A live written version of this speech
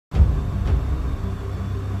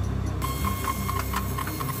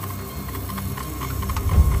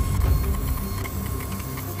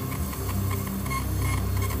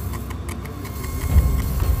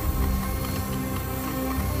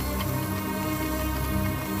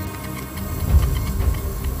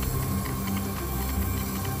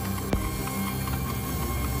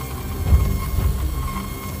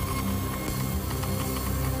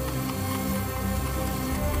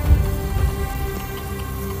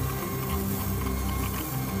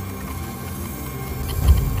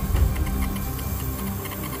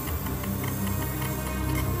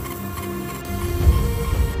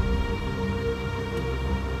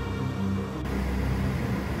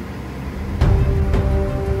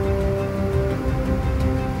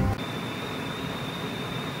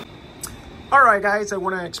All right, guys, I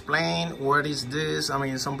want to explain what is this. I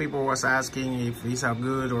mean, some people was asking if it's a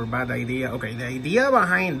good or bad idea. Okay, the idea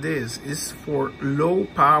behind this is for low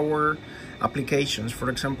power applications. For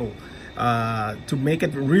example, to make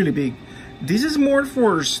it really big. This is more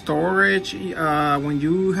for storage. When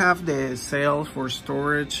you have the cells for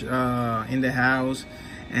storage in the house,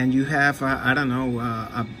 and you have I don't know,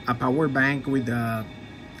 a power bank with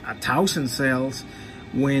 1,000 cells.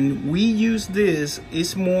 When we use this,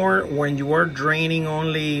 it's more when you are draining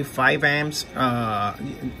only 5 amps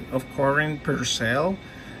of current per cell.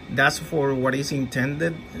 That's for what is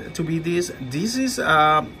intended to be this. This is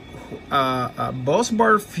a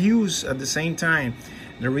busbar fuse at the same time.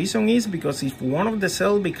 The reason is because if one of the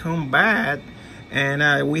cells become bad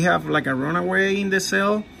and we have like a runaway in the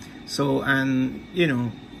cell, so, and you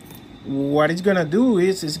know, what it's gonna do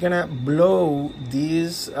is it's gonna blow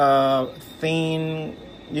this thin,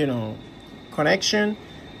 you know, connection,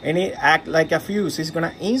 and it act like a fuse. It's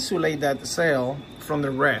gonna insulate that cell from the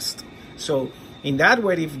rest. So in that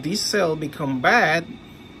way, if this cell become bad,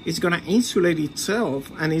 it's gonna insulate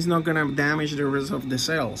itself and it's not gonna damage the rest of the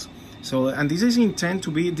cells. So, and this is intended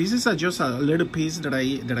to be, this is just a little piece that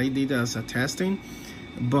I did as a testing,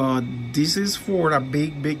 but this is for a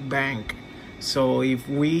big bank. So if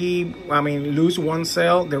we, I mean, lose one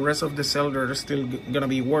cell, the rest of the cell are still gonna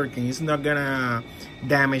be working. It's not gonna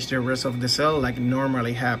damage the rest of the cell like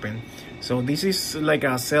normally happen. So this is like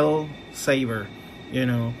a cell saver, you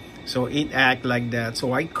know. So it act like that.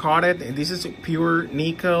 So I caught it. This is pure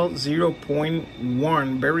nickel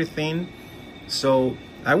 0.1, very thin. So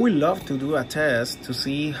I would love to do a test to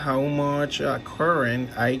see how much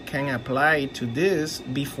current I can apply to this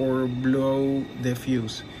before blow the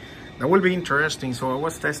fuse. That will be interesting. So I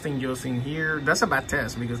was testing just in here. That's a bad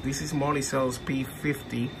test because this is Moly Cells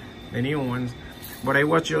P50, the new ones. But I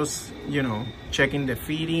was just, you know, checking the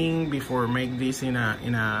feeding before make this in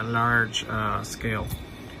a large scale.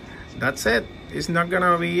 That's it. It's not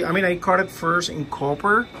gonna be, I mean, I caught it first in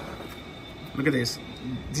copper. Look at this.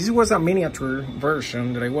 This was a miniature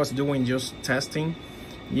version that I was doing just testing.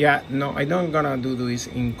 Yeah, no, I don't gonna do this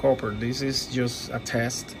in copper. This is just a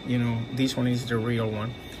test, you know. This one is the real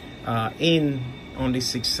one. In only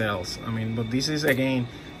 6 cells. I mean, but this is, again,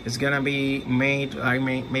 it's gonna be made, I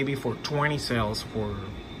mean, maybe for 20 cells, for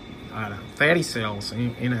 30 cells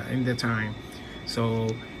in the time. So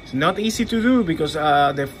it's not easy to do because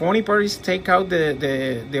the funny part is take out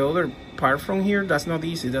the other part from here. That's not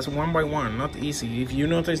easy. That's one by one, not easy. If you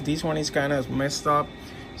notice, this one is kind of messed up,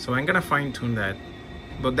 so I'm gonna fine tune that.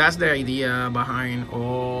 But that's the idea behind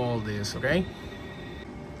all this, okay?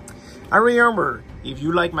 And remember, if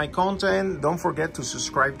you like my content, don't forget to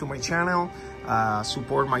subscribe to my channel,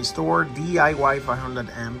 support my store,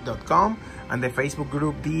 DIY500amp.com, and the Facebook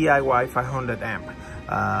group, DIY500amp.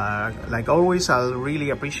 Like always, I'll really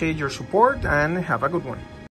appreciate your support and have a good one.